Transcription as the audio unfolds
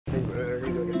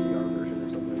maybe like a CR version or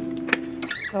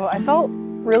something. So I felt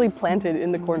really planted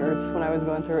in the corners when I was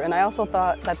going through, and I also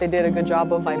thought that they did a good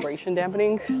job of vibration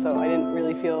dampening, so I didn't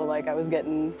really feel like I was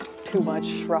getting too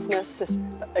much roughness,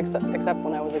 except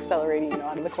when I was accelerating, you know,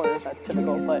 out of the corners. That's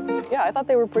typical, but yeah, I thought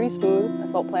they were pretty smooth.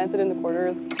 I felt planted in the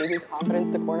corners, gave me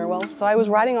confidence to corner well. So I was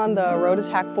riding on the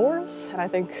RoadAttack 4s, and I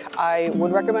think I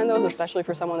would recommend those, especially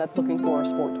for someone that's looking for a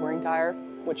sport touring tire,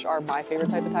 which are my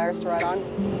favorite type of tires to ride on.